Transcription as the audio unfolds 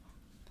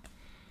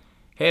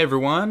Hey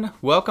everyone,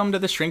 welcome to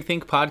the Shrink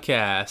Think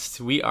podcast.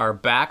 We are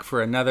back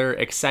for another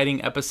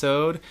exciting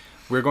episode.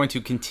 We're going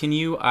to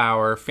continue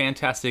our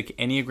fantastic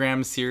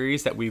Enneagram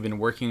series that we've been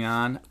working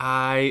on.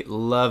 I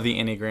love the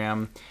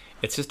Enneagram.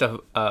 It's just a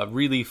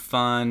really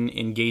fun,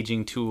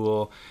 engaging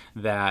tool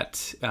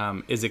that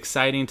is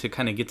exciting to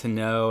kind of get to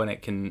know,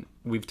 and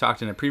we've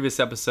talked in a previous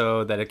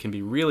episode that it can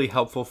be really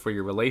helpful for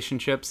your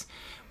relationships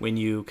when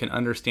you can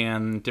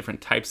understand different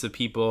types of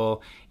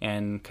people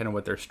and kind of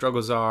what their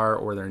struggles are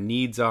or their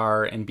needs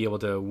are, and be able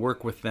to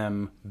work with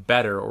them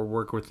better or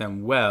work with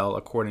them well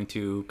according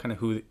to kind of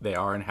who they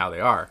are and how they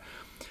are.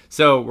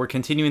 So we're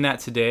continuing that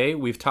today.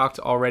 We've talked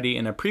already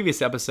in a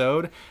previous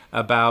episode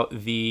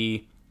about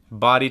the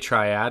body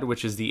triad,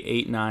 which is the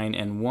 8, 9,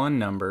 and 1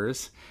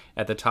 numbers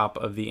at the top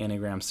of the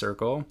Enneagram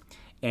circle.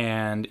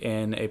 And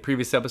in a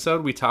previous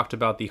episode, we talked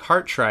about the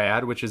heart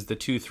triad, which is the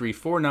 2, 3,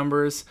 4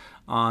 numbers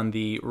on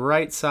the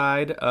right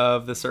side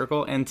of the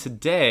circle. And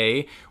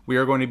today, we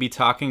are going to be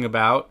talking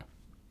about...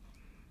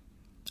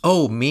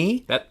 Oh,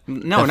 me?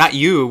 No, not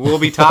you. We'll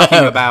be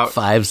talking about...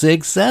 5,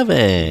 6,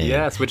 7.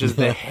 Yes, which is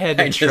the head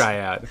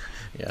triad.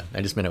 Yeah,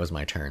 I just meant it was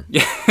my turn. Yay,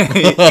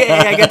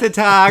 I get to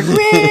talk.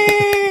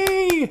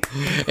 Whee!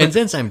 And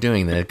since I'm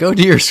doing that, go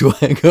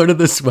to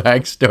the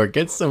swag store.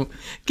 Get some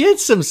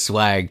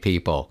swag,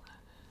 people.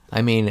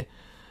 I mean,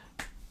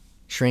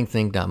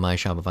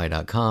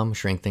 shrinkthink.myshopify.com,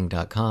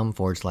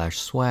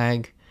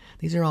 shrinkthink.com/swag.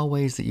 These are all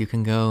ways that you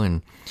can go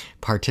and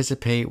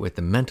participate with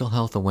the mental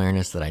health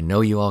awareness that I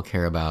know you all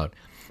care about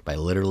by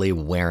literally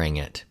wearing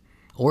it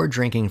or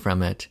drinking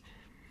from it.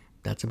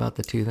 That's about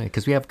the two things,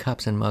 because we have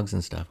cups and mugs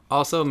and stuff.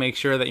 Also, make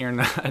sure that you're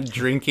not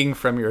drinking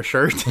from your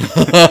shirt.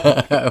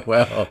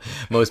 Well,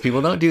 most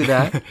people don't do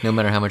that, no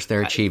matter how much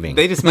they're achieving.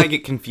 They just might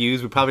get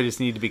confused. We probably just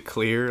need to be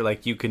clear.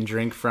 Like, you can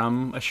drink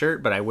from a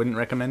shirt, but I wouldn't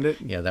recommend it.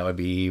 Yeah, that would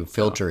be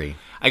filtery.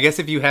 I guess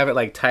if you have it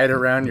like tied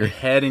around your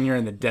head and you're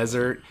in the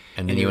desert,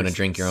 and then you want to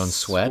drink your own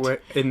sweat,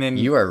 and then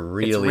you are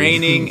really it's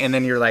raining, and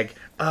then you're like,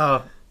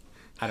 oh.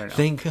 I don't know.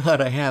 Thank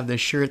God I have this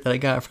shirt that I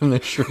got from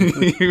the shirt.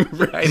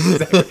 Right,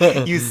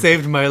 exactly. You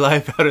saved my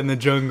life out in the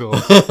jungle.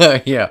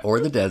 Yeah, or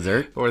the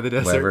desert.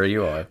 Wherever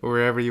you are.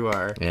 Wherever you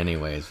are.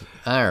 Anyways,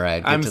 all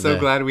right. I'm so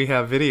glad we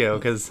have video,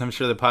 because I'm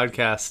sure the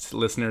podcast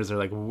listeners are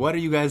like, what are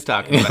you guys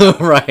talking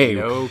about? Right.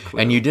 No clue.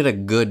 And you did a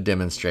good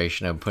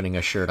demonstration of putting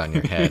a shirt on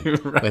your head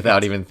right.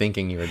 Without even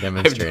thinking you were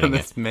demonstrating I've done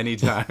this many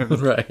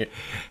times. Right.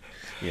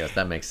 Yes,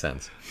 that makes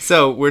sense.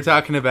 So we're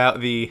talking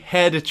about the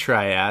head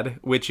triad,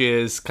 which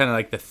is kind of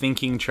like the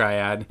thinking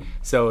triad.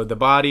 So the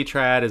body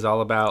triad is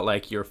all about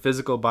like your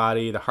physical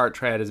body. The heart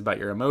triad is about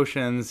your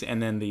emotions.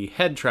 And then the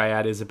head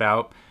triad is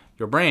about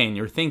your brain,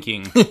 your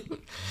thinking.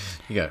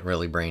 You got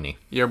really brainy.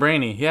 You're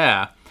brainy,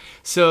 yeah.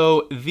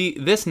 So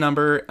this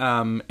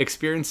number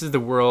experiences the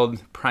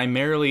world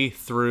primarily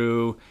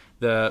through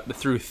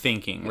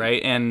thinking,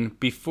 right? And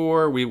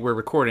before we were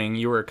recording,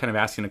 you were kind of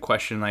asking a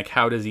question like,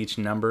 how does each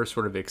number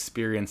sort of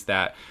experience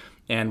that?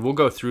 And we'll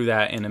go through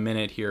that in a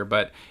minute here,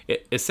 but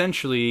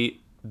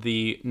essentially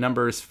the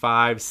numbers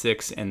 5,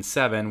 6, and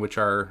 7, which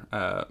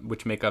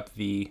make up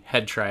the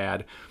head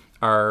triad,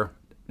 are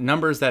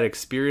numbers that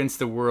experience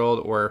the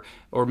world or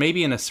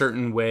maybe in a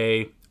certain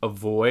way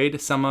avoid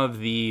some of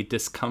the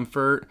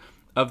discomfort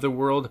of the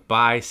world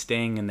by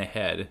staying in the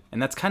head. And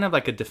that's kind of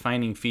like a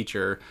defining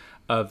feature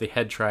of the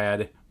head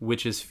triad,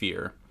 which is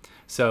fear.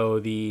 So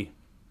the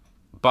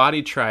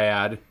body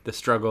triad, the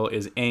struggle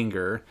is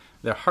anger.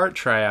 The heart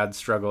triad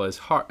struggle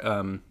is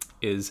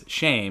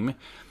shame.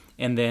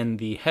 And then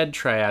the head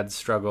triad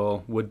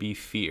struggle would be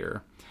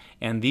fear.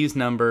 And these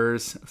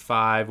numbers,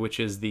 5, which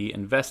is the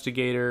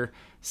investigator,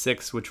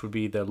 6, which would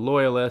be the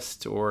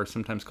loyalist, or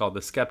sometimes called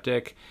the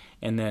skeptic,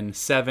 and then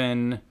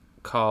 7,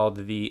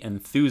 called the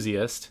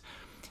enthusiast.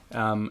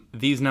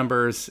 These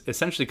numbers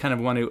essentially kind of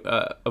want to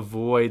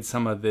avoid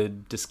some of the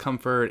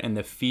discomfort and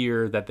the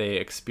fear that they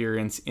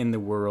experience in the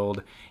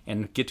world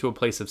and get to a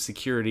place of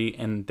security,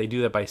 and they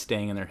do that by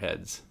staying in their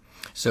heads.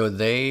 So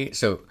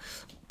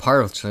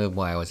part of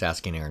why I was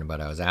asking Aaron about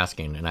what I was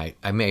asking, and I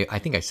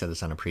think I said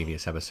this on a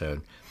previous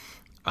episode,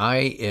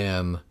 I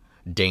am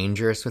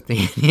dangerous with the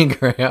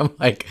Enneagram.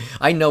 Like,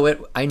 I know it.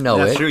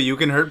 That's true. You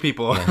can hurt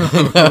people.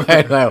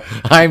 I know.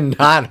 I'm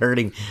not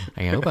hurting.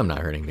 I hope I'm not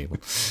hurting people.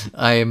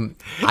 I know.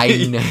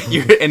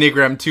 Your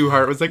Enneagram 2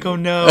 heart was like, oh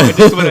no, I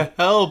just want to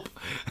help.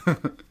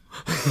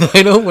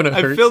 I don't want to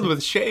hurt. I'm filled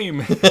with shame.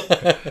 Go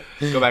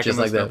back and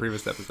listen to our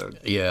previous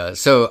episode. Yeah.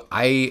 So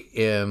I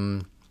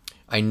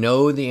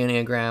know the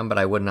Enneagram, but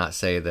I would not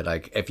say that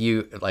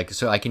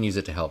so I can use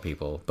it to help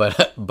people,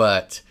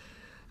 but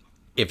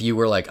if you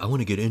were like, I want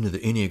to get into the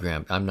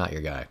Enneagram, I'm not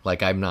your guy.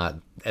 Like, I'm not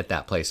at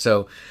that place.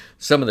 So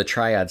some of the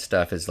triad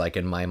stuff is, like,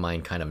 in my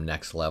mind, kind of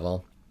next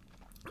level.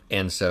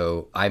 And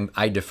so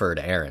I defer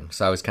to Aaron.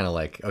 So I was kind of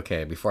like,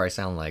 okay, before I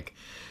sound like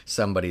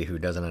somebody who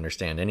doesn't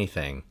understand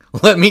anything,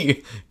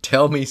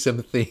 tell me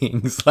some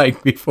things,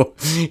 like, before,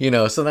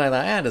 so then I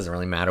thought, it doesn't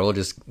really matter. We'll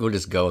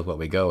just go with what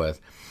we go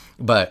with.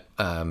 But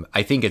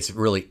I think it's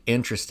really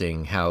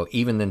interesting how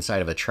even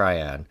inside of a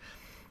triad,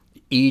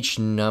 each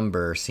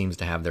number seems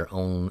to have their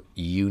own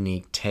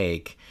unique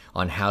take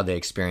on how they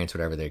experience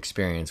whatever they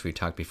experience. We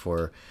talked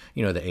before,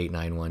 the 8,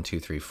 9, 1, 2,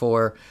 3,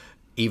 4.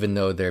 Even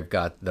though they've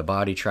got the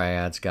body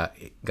triads, got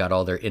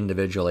all their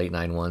individual 8,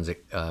 9,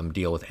 1s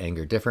deal with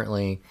anger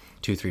differently.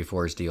 2, 3,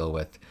 4s deal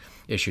with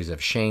issues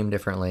of shame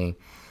differently.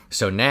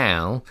 So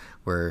now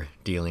we're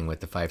dealing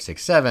with the 5,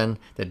 6, 7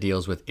 that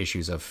deals with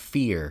issues of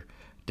fear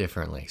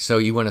differently. So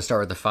you want to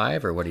start with the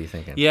 5, or what are you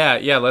thinking?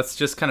 Yeah. Let's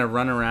just kind of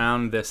run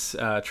around this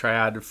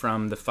triad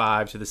from the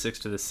 5 to the 6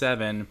 to the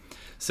 7.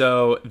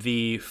 So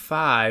the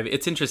 5,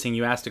 it's interesting.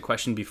 You asked a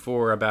question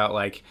before about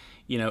like,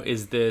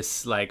 is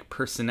this like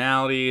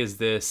personality? Is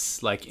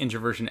this like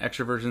introversion,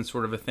 extroversion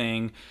sort of a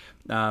thing?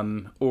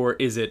 Or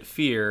is it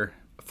fear?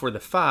 For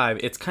the 5,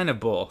 it's kind of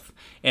both.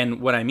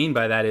 And what I mean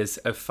by that is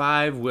a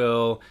 5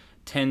 will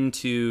tend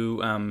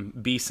to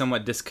be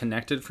somewhat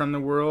disconnected from the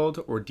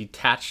world or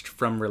detached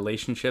from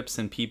relationships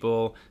and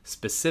people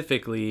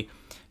specifically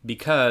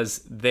because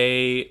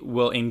they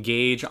will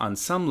engage on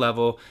some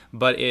level,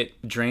 but it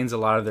drains a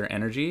lot of their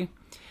energy.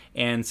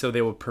 And so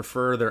they will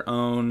prefer their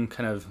own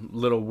kind of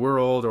little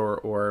world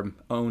or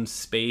own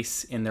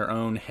space in their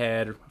own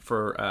head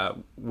for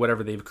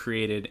whatever they've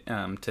created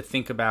to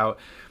think about.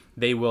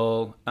 They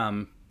will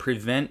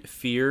prevent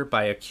fear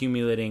by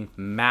accumulating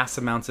mass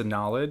amounts of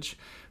knowledge.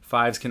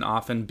 5s can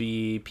often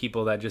be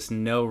people that just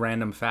know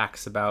random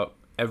facts about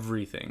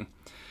everything.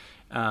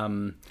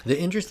 The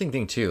interesting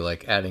thing too,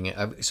 like adding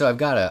it. So I've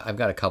got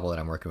a couple that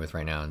I'm working with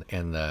right now,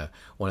 and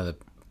one of the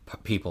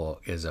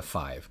people is a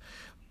 5,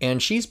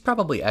 and she's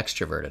probably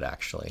extroverted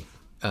actually.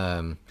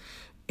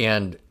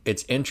 And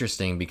it's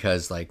interesting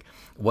because like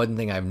one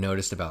thing I've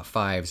noticed about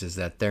 5s is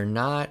that they're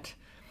not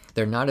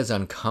as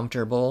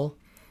uncomfortable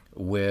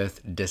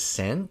with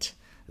dissent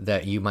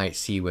that you might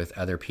see with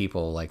other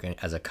people, like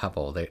as a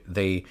couple.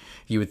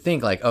 You would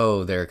think like,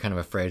 oh, they're kind of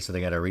afraid, so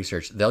they got to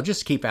research. They'll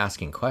just keep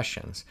asking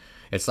questions.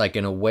 It's like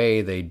in a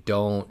way they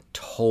don't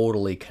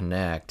totally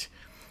connect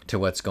to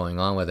what's going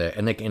on with it,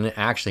 and they can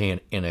actually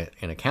in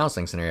a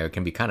counseling scenario it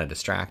can be kind of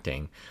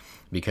distracting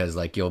because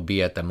like you'll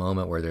be at the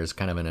moment where there's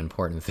kind of an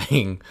important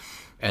thing.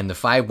 And the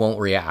 5 won't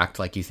react.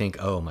 Like you think,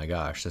 oh my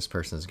gosh, this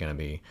person's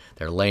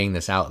they're laying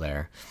this out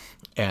there.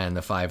 And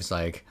the 5's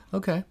like,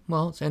 okay,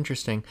 well, it's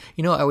interesting.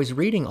 I was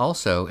reading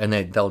also, and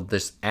they'll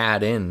just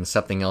add in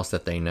something else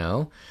that they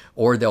know,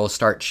 or they'll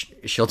start,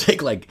 she'll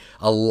take like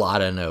a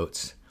lot of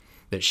notes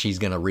that she's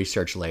going to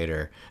research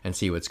later and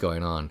see what's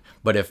going on.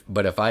 But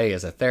if I,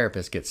 as a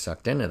therapist, get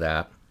sucked into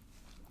that,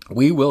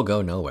 we will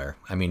go nowhere.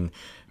 I mean,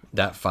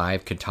 that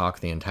 5 could talk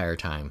the entire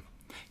time.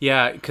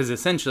 Yeah, because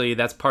essentially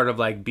that's part of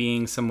like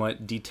being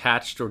somewhat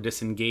detached or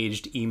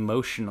disengaged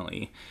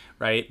emotionally,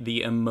 right?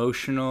 The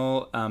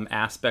emotional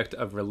aspect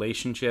of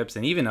relationships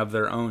and even of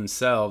their own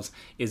selves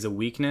is a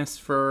weakness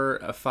for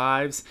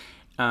 5s.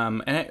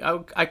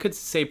 And I could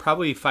say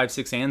probably 5,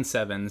 6, and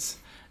 7s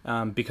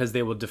because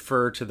they will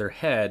defer to their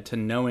head, to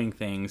knowing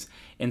things.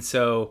 And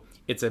so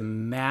it's a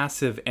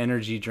massive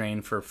energy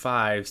drain for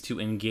 5s to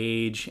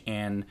engage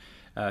and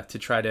to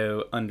try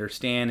to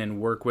understand and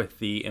work with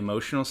the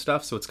emotional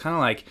stuff. So it's kind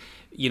of like,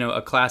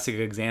 a classic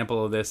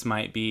example of this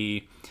might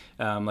be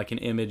like an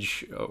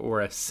image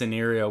or a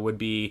scenario would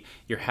be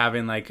you're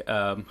having like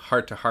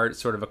heart-to-heart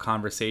sort of a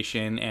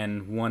conversation,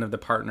 and one of the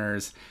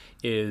partners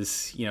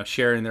is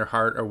sharing their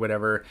heart or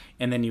whatever,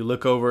 and then you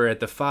look over at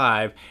the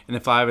 5, and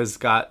the 5 has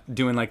got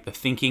doing like the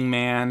thinking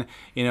man,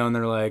 and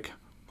they're like,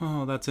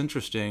 oh, that's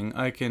interesting.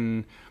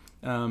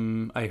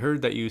 I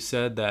heard that you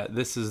said that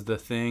this is the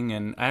thing,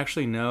 and I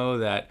actually know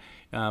that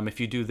if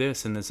you do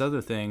this and this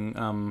other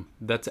thing,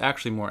 that's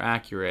actually more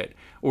accurate.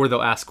 Or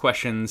they'll ask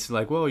questions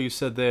like, well, you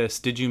said this.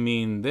 Did you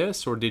mean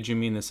this, or did you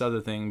mean this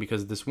other thing?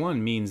 Because this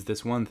one means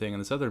this one thing,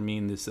 and this other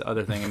means this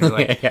other thing. And you're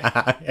like,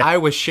 yeah. I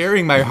was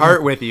sharing my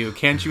heart with you.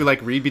 Can't you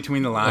like read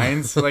between the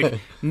lines?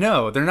 Like,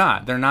 no, they're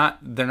not. They're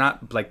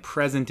not like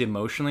present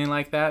emotionally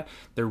like that.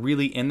 They're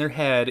really in their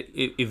head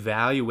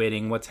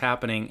evaluating what's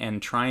happening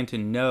and trying to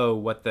know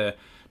what the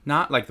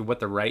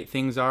right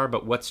things are,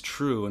 but what's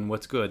true and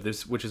what's good.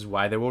 Which is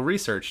why they will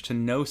research to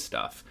know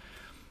stuff,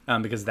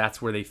 because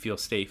that's where they feel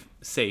safe.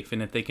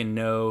 And if they can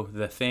know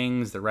the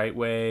things the right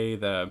way,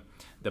 the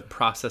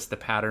process, the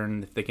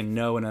pattern, if they can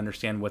know and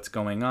understand what's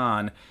going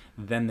on,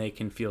 then they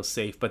can feel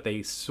safe. But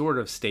they sort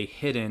of stay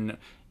hidden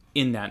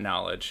in that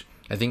knowledge.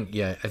 I think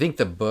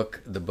the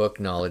book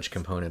knowledge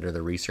component or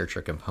the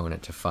researcher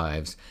component to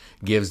 5s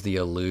gives the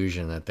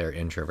illusion that they're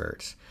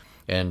introverts.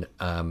 And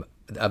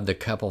of the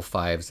couple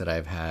 5s that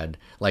I've had,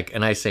 like,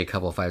 and I say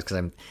couple 5s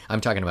because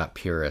I'm talking about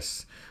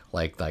purists,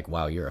 like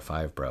wow, you're a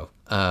 5, bro.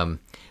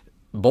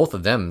 Both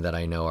of them that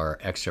I know are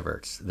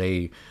extroverts.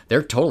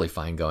 They're totally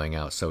fine going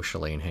out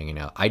socially and hanging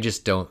out. I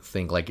just don't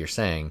think, like you're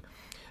saying,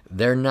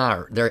 they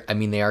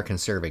are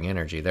conserving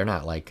energy. They're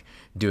not like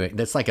doing,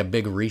 that's like a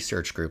big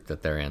research group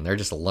that they're in. They're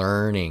just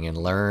learning and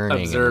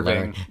learning. Observing. And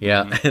learning.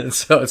 Yeah. Mm-hmm. And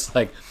so it's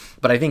like,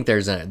 but I think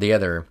there's the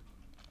other,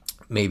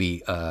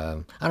 maybe,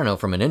 I don't know,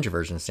 from an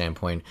introversion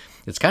standpoint,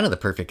 it's kind of the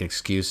perfect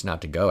excuse not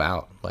to go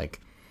out.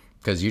 Like,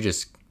 because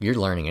you're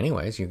learning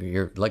anyways.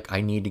 You're like,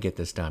 I need to get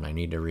this done. I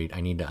need to read.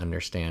 I need to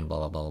understand. Blah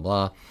blah blah blah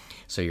blah.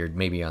 So you're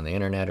maybe on the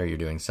internet or you're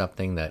doing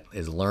something that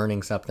is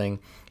learning something,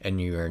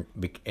 and you're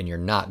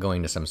not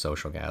going to some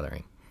social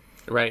gathering.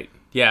 Right.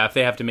 Yeah. If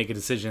they have to make a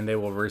decision, they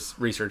will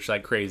research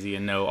like crazy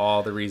and know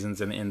all the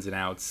reasons and the ins and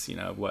outs. You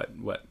know what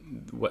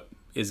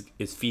is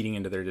feeding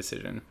into their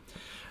decision.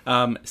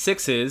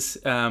 Sixes.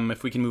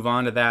 If we can move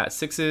on to that,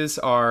 sixes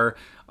are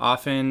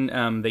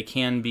often they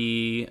can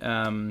be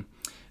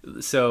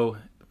so.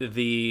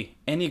 The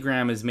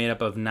Enneagram is made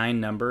up of 9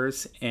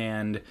 numbers,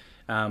 and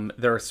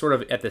they're sort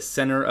of at the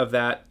center of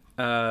that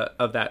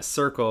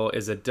circle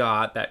is a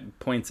dot that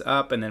points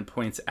up and then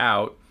points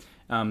out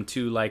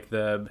to like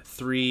the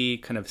 3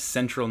 kind of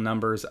central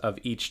numbers of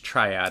each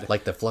triad.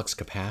 Like the flux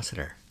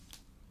capacitor.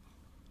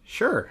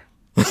 Sure.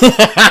 That's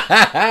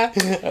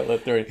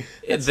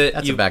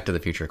a Back to the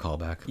Future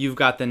callback. You've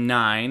got the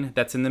 9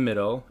 that's in the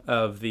middle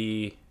of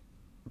the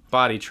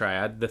body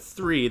triad, the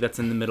 3 that's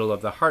in the middle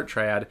of the heart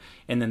triad,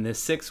 and then the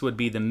 6 would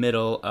be the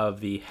middle of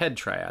the head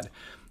triad.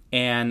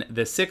 And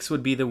the 6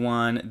 would be the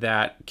one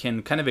that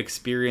can kind of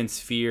experience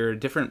fear.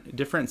 Different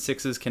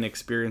 6s can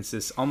experience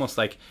this almost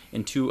like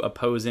in 2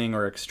 opposing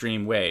or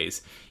extreme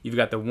ways. You've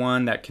got the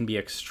one that can be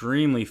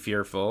extremely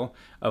fearful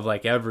of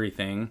like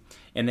everything,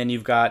 and then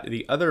you've got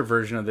the other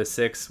version of the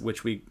 6,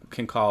 which we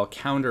can call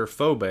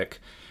counterphobic,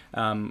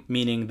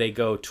 meaning they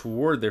go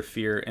toward their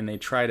fear and they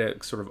try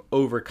to sort of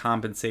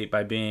overcompensate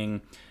by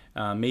being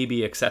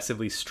maybe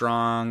excessively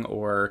strong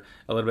or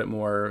a little bit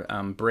more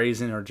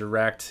brazen or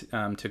direct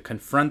to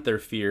confront their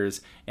fears,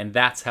 and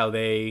that's how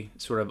they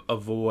sort of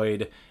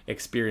avoid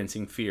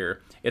experiencing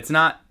fear. It's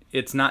not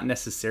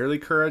necessarily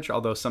courage,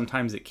 although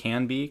sometimes it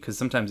can be, because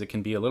sometimes it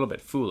can be a little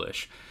bit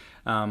foolish.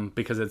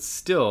 Because it's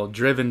still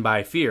driven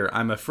by fear.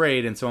 I'm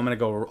afraid, and so I'm going to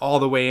go all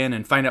the way in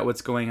and find out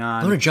what's going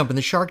on. I'm going to jump in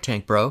the Shark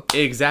Tank, bro.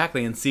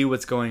 Exactly, and see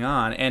what's going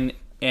on.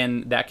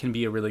 And that can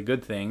be a really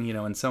good thing, you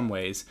know, in some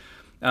ways.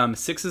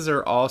 6s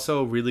are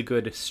also really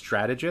good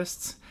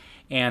strategists,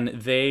 and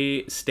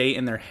they stay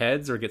in their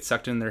heads or get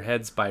sucked in their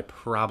heads by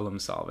problem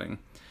solving.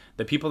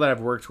 The people that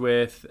I've worked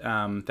with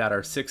that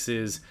are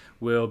 6s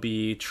will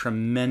be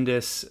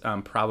tremendous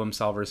problem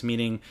solvers,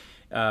 meaning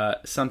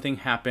something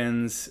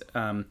happens,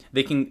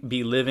 they can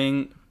be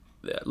living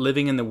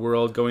in the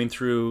world, going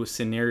through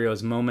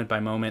scenarios moment by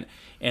moment,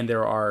 and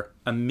there are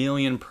a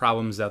million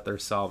problems that they're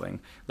solving.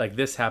 Like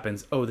this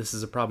happens, oh, this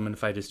is a problem, and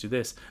if I just do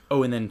this,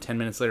 oh, and then 10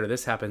 minutes later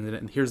this happens,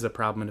 and here's the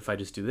problem, and if I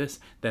just do this,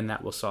 then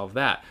that will solve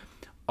that.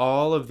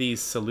 All of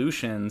these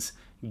solutions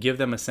give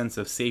them a sense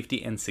of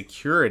safety and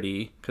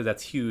security, because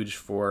that's huge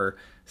for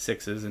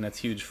 6s, and that's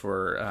huge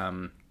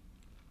for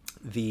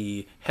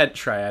the head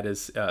triad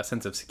is a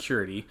sense of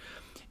security.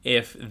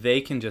 If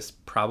they can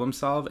just problem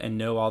solve and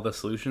know all the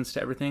solutions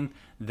to everything,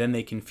 then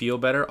they can feel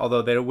better,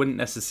 although they wouldn't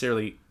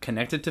necessarily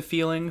connect it to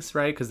feelings,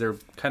 right? Because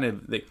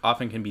they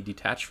often can be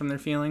detached from their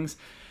feelings.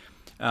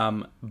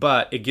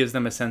 But it gives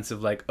them a sense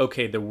of like,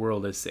 okay, the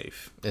world is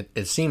safe.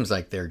 It seems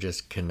like they're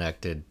just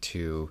connected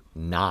to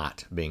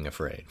not being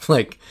afraid.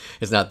 Like,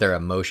 it's not their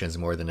emotions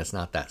more than it's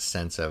not that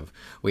sense of,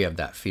 we have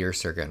that fear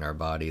circuit in our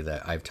body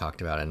that I've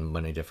talked about in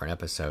many different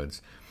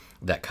episodes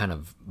that kind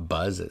of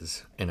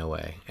buzzes in a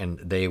way, and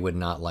they would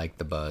not like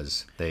the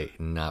buzz,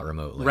 not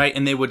remotely. Right,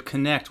 and they would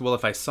connect, well,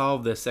 if I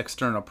solve this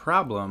external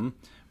problem,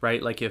 right,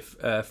 like if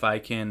I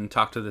can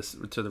talk to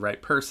the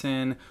right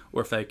person,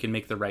 or if I can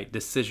make the right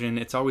decision,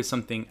 it's always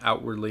something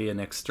outwardly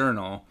and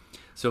external.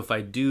 So if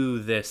I do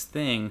this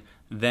thing,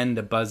 then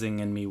the buzzing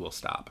in me will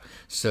stop.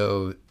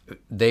 So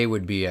they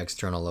would be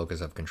external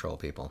locus of control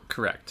people.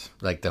 Correct.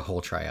 Like the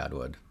whole triad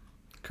would.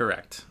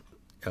 Correct.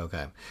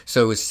 Okay.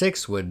 So a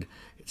 6 would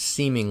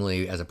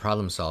seemingly, as a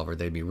problem solver,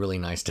 they'd be really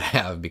nice to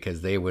have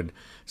because they would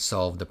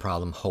solve the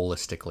problem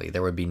holistically.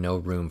 There would be no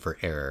room for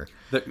error.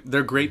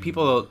 They're great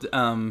people.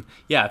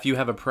 Yeah, if you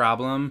have a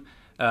problem,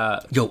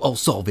 I'll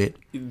solve it.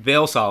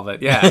 They'll solve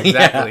it. Yeah,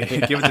 exactly.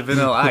 Yeah. Give it to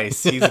Vanilla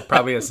Ice. He's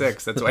probably a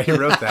 6. That's why he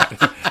wrote that.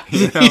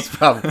 You know? He's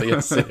probably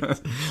a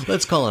 6.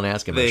 Let's call and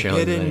ask him. The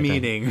hidden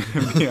meaning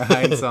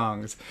behind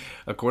songs,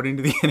 according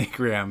to the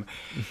Enneagram.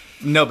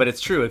 No, but it's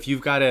true. If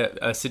you've got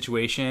a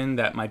situation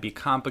that might be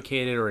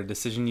complicated or a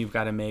decision you've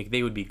got to make,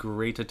 they would be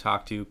great to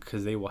talk to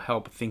because they will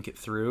help think it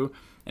through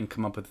and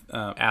come up with,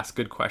 ask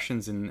good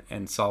questions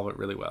and solve it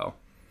really well.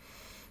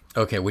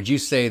 Okay, would you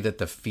say that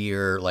the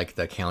fear, like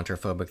the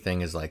counterphobic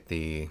thing, is like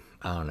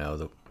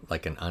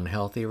like an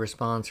unhealthy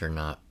response or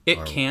not?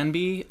 It can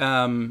be.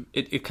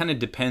 It kind of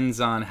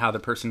depends on how the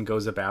person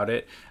goes about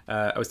it.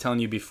 I was telling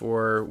you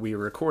before we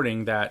were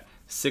recording that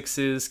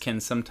 6s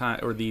can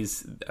sometimes, or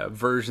these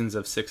versions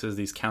of 6s,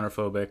 these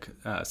counterphobic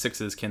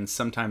 6s can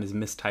sometimes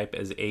mistype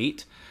as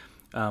 8,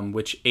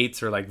 which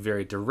 8s are like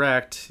very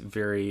direct,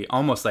 very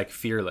almost like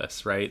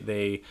fearless, right?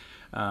 They,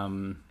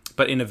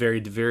 but in a very,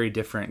 very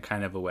different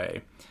kind of a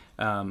way.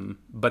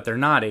 But they're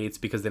not 8s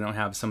because they don't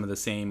have some of the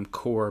same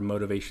core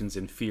motivations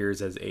and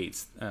fears as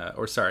 8s.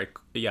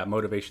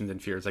 Motivations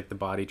and fears like the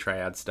body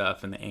triad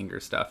stuff and the anger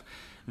stuff.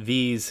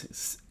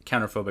 These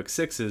counterphobic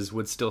 6s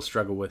would still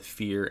struggle with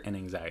fear and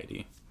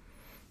anxiety.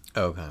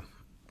 Okay.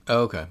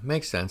 Okay,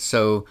 makes sense.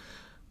 So,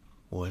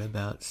 what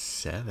about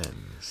sevens?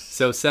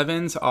 So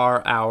sevens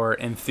are our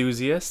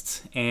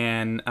enthusiasts,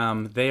 and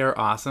they are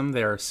awesome.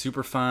 They are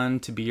super fun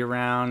to be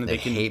around. They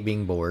hate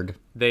being bored.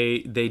 They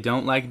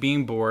don't like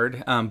being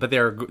bored, but they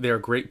are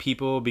great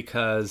people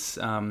because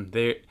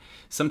they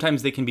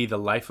sometimes they can be the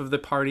life of the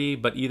party.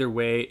 But either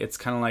way, it's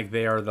kind of like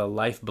they are the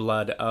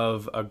lifeblood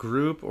of a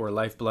group or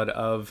lifeblood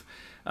of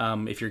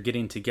if you're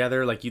getting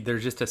together. Like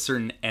there's just a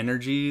certain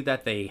energy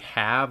that they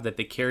have that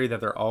they carry that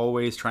they're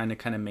always trying to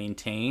kind of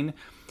maintain.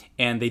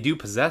 And they do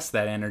possess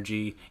that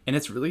energy, and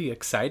it's really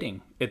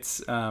exciting.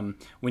 It's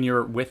when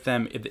you're with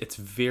them, it's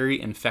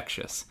very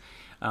infectious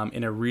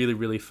in a really,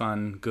 really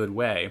fun, good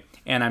way.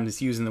 And I'm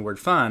just using the word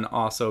fun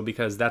also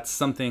because that's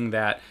something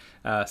that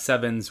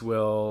sevens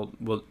will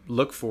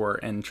look for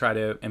and try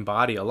to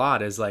embody a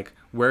lot is like,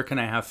 where can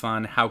I have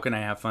fun? How can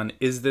I have fun?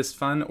 Is this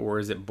fun or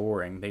is it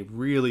boring? They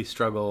really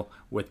struggle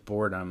with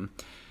boredom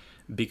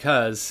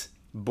because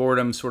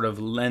boredom sort of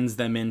lends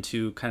them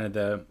into kind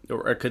of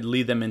or it could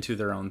lead them into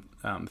their own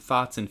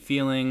thoughts and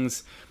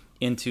feelings,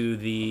 into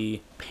the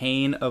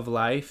pain of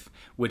life,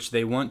 which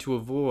they want to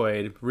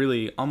avoid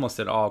really almost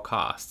at all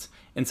costs.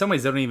 In some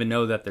ways, they don't even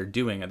know that they're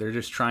doing it. They're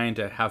just trying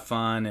to have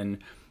fun and,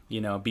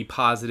 be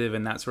positive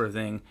and that sort of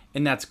thing.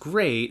 And that's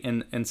great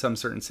in some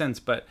certain sense.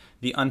 But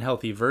the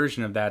unhealthy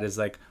version of that is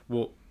like,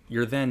 well,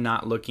 you're then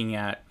not looking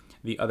at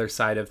the other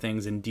side of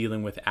things and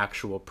dealing with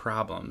actual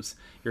problems.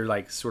 You're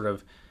like sort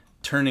of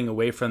turning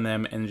away from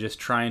them and just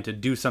trying to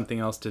do something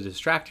else to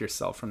distract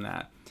yourself from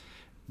that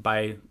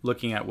by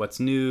looking at what's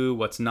new,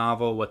 what's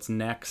novel, what's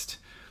next.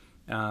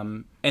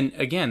 And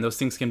again, those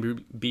things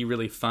can be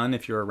really fun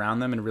if you're around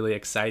them and really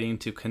exciting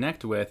to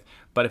connect with.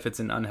 But if it's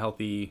an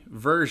unhealthy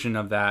version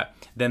of that,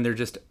 then they're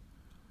just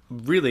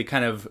really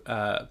kind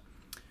of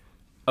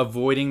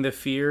avoiding the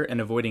fear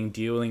and avoiding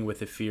dealing with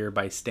the fear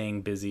by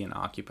staying busy and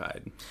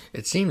occupied.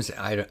 It seems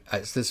I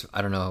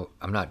don't know.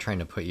 I'm not trying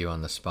to put you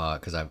on the spot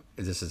because I'm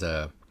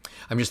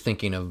just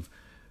thinking of,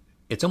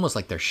 it's almost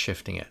like they're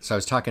shifting it. So I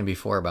was talking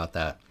before about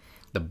that,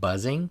 the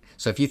buzzing.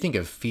 So if you think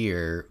of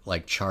fear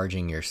like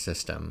charging your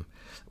system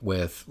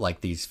with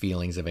like these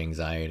feelings of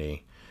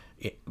anxiety,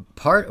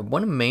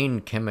 one main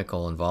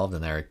chemical involved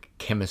in there,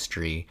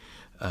 chemistry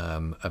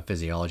of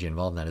physiology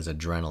involved in that is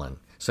adrenaline.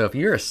 So if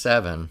you're a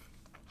 7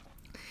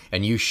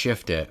 and you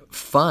shift it,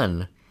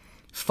 fun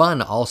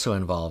also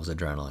involves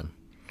adrenaline.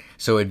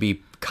 So it'd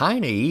be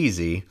kind of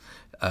easy,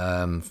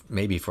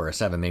 maybe for a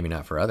 7, maybe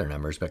not for other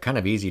numbers, but kind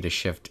of easy to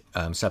shift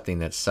something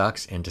that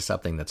sucks into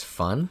something that's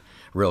fun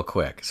real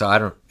quick. So I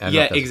don't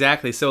yeah,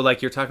 exactly. So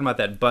like you're talking about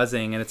that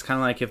buzzing, and it's kind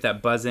of like if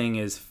that buzzing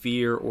is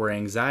fear or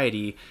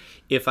anxiety,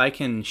 if I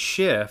can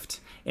shift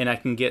and I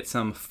can get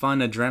some fun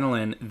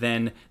adrenaline,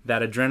 then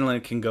that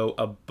adrenaline can go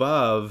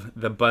above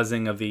the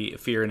buzzing of the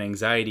fear and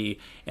anxiety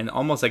and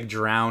almost like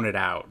drown it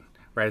out,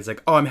 right? It's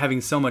like, oh, I'm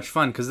having so much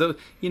fun. Because,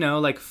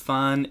 like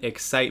fun,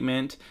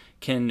 excitement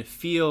can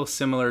feel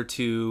similar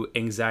to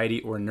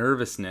anxiety or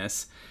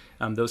nervousness.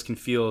 Those can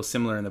feel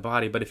similar in the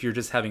body. But if you're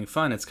just having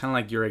fun, it's kind of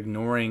like you're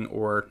ignoring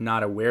or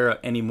not aware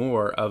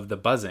anymore of the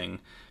buzzing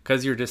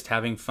because you're just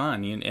having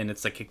fun. And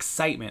it's like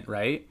excitement,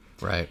 right?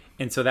 Right.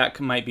 And so that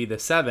might be the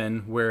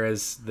 7,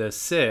 whereas the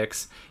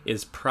 6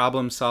 is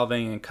problem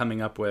solving and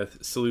coming up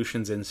with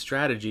solutions and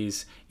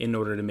strategies in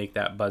order to make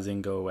that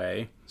buzzing go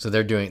away. So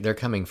they're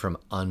coming from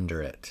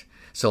under it.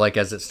 So like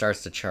as it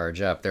starts to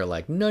charge up, they're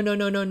like, no.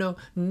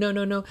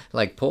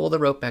 Like pull the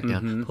rope back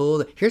down.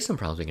 Here's some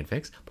problems we can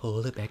fix.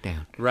 Pull it back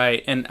down.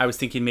 Right. And I was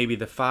thinking maybe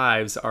the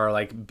 5s are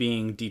like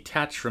being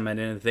detached from it,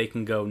 and if they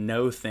can go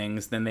know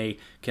things, then they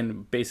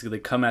can basically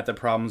come at the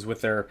problems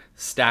with their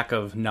stack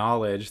of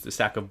knowledge, the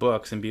stack of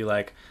books, and be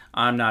like,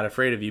 I'm not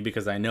afraid of you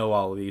because I know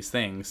all of these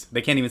things.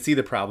 They can't even see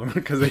the problem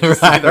because they just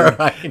see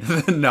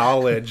the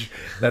knowledge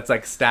that's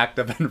like stacked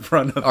up in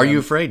front of them. Are you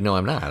afraid? No,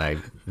 I'm not.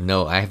 I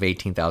have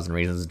 18,000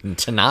 reasons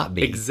to not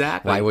be.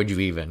 Exactly. Why would you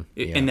even?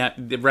 Yeah. And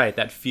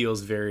that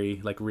feels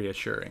very like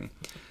reassuring.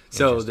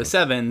 So the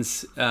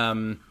 7s,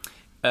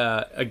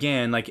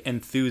 again, like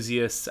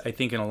enthusiasts, I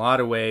think in a lot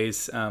of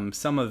ways,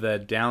 some of the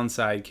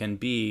downside can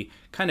be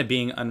kind of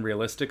being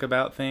unrealistic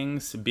about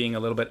things, being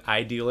a little bit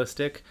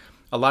idealistic.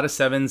 A lot of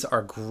 7s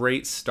are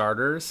great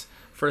starters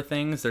for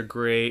things. They're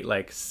great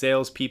like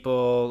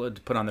salespeople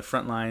to put on the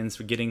front lines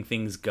for getting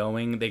things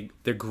going.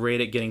 They're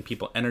great at getting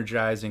people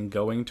energized and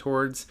going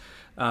towards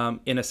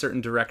in a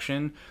certain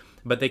direction,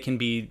 but they can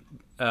be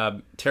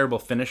terrible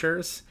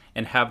finishers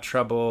and have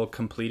trouble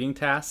completing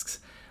tasks.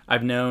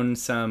 I've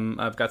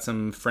got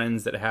some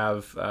friends that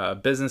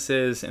have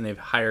businesses, and they've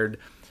hired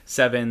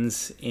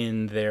 7s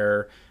in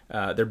their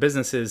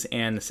businesses,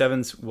 and the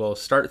 7s will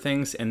start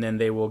things and then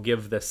they will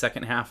give the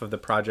second half of the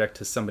project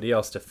to somebody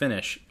else to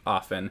finish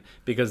often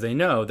because they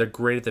know they're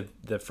great at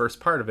the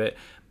first part of it,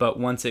 but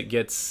once it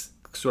gets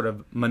sort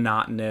of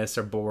monotonous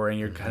or boring,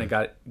 you're kind of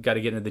got to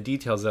get into the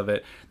details of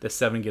it, the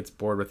 7 gets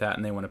bored with that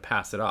and they want to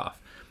pass it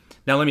off.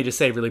 Now, let me just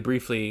say really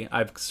briefly,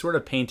 I've sort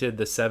of painted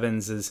the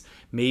 7s as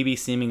maybe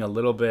seeming a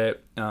little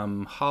bit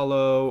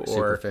hollow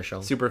or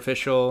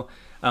superficial.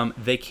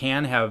 They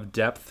can have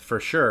depth for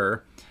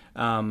sure,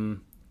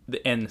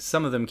 And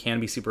some of them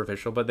can be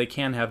superficial, but they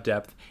can have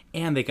depth,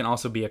 and they can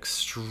also be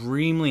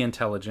extremely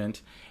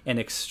intelligent and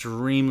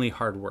extremely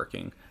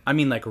hardworking. I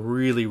mean, like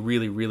really,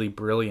 really, really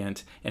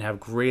brilliant, and have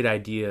great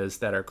ideas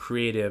that are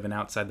creative and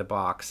outside the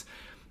box,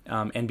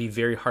 and be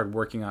very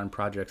hardworking on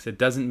projects. It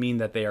doesn't mean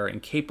that they are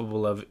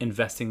incapable of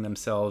investing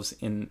themselves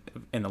in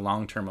the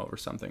long term over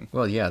something.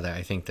 Well, yeah,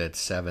 I think that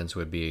sevens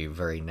would be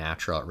very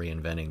natural at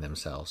reinventing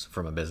themselves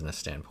from a business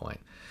standpoint.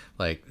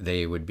 Like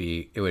they would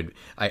be,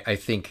 I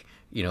think,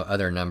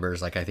 other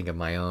numbers, like I think of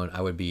my own,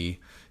 I would be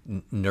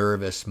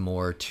nervous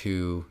more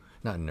to,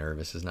 not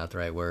nervous is not the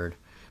right word,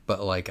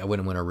 but like I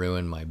wouldn't want to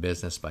ruin my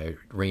business by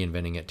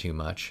reinventing it too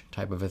much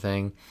type of a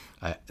thing.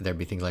 There'd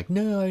be things like,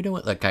 no, I don't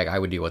want, like I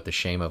would deal with the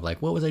shame of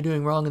like, what was I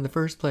doing wrong in the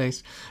first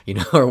place,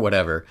 or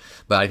whatever.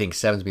 But I think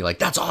sevens would be like,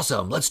 that's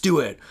awesome, let's do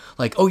it.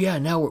 Like, oh yeah,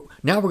 now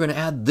we're going to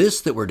add this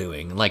that we're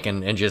doing, like,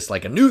 and just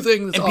like a new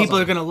thing that's and awesome. People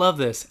are going to love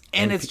this,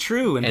 and it's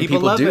true, and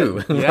people love do.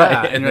 it.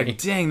 Yeah, Right. and you're like,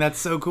 dang, that's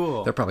so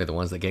cool. They're probably the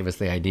ones that gave us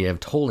the idea of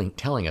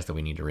telling us that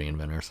we need to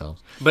reinvent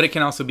ourselves. But it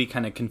can also be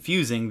kind of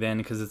confusing then,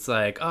 because it's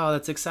like, oh,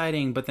 that's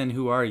exciting, but then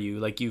who are you?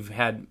 Like you've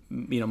had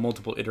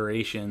multiple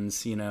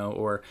iterations,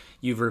 or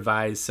you've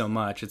revised so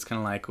much. It's kind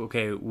of like,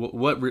 okay,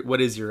 what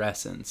is your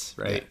essence,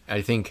 right? Yeah,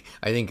 I think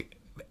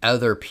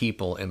other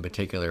people in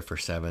particular for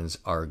sevens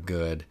are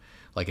good.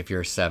 Like if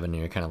you're a seven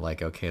and you're kind of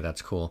like, okay,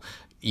 that's cool.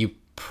 You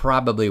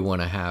probably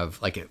want to have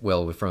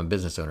from a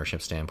business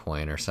ownership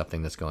standpoint or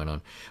something that's going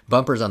on.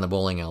 Bumpers on the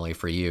bowling alley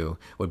for you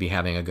would be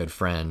having a good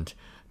friend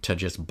to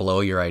just blow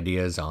your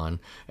ideas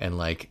on and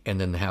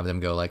then have them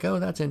go like, oh,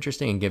 that's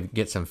interesting, and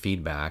get some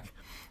feedback.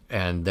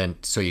 And then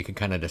so you can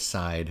kind of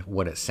decide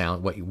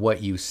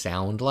what you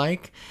sound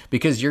like,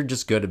 because you're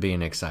just good at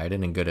being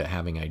excited and good at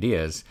having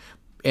ideas,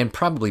 and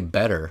probably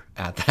better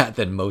at that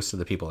than most of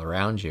the people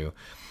around you.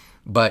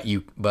 But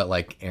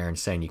like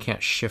Aaron's saying, you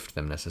can't shift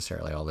them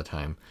necessarily all the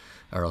time,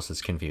 or else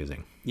it's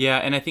confusing. Yeah,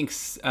 and I think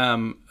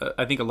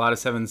a lot of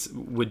sevens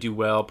would do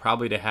well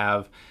probably to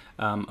have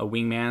a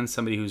wingman,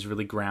 somebody who's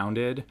really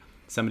grounded,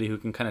 somebody who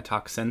can kind of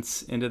talk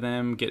sense into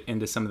them, get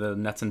into some of the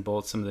nuts and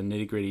bolts, some of the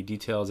nitty-gritty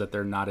details that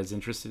they're not as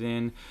interested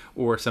in,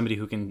 or somebody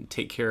who can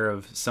take care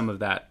of some of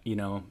that,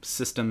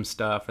 system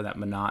stuff or that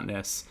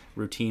monotonous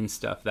routine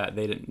stuff that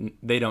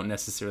they don't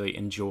necessarily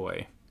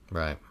enjoy.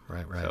 Right.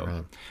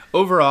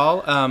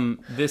 Overall,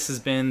 this has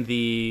been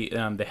the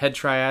head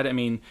triad. I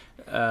mean,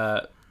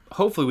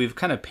 hopefully we've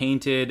kind of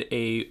painted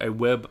a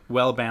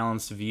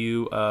well-balanced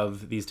view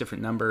of these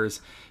different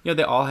numbers.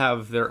 They all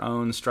have their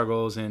own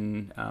struggles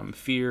and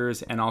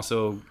fears, and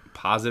also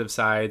positive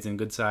sides and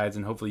good sides,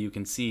 and hopefully you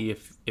can see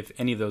if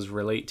any of those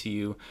relate to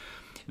you,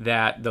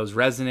 that those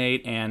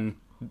resonate, and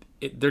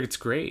it's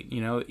great.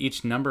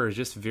 Each number is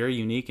just very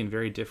unique and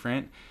very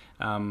different.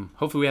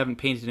 Hopefully we haven't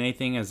painted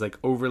anything as like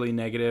overly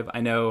negative.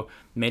 I know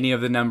many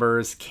of the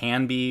numbers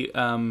can be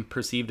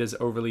perceived as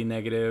overly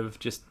negative,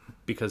 just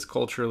because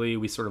culturally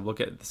we sort of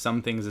look at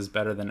some things as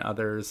better than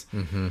others.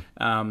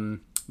 Mm-hmm.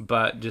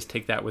 But just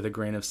take that with a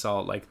grain of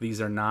salt. Like,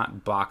 these are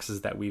not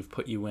boxes that we've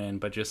put you in,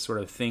 but just sort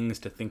of things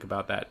to think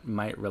about that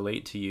might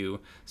relate to you,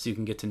 so you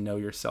can get to know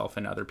yourself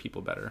and other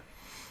people better.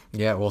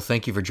 Yeah, well,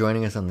 thank you for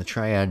joining us on the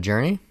Triad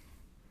journey.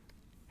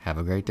 Have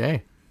a great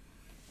day.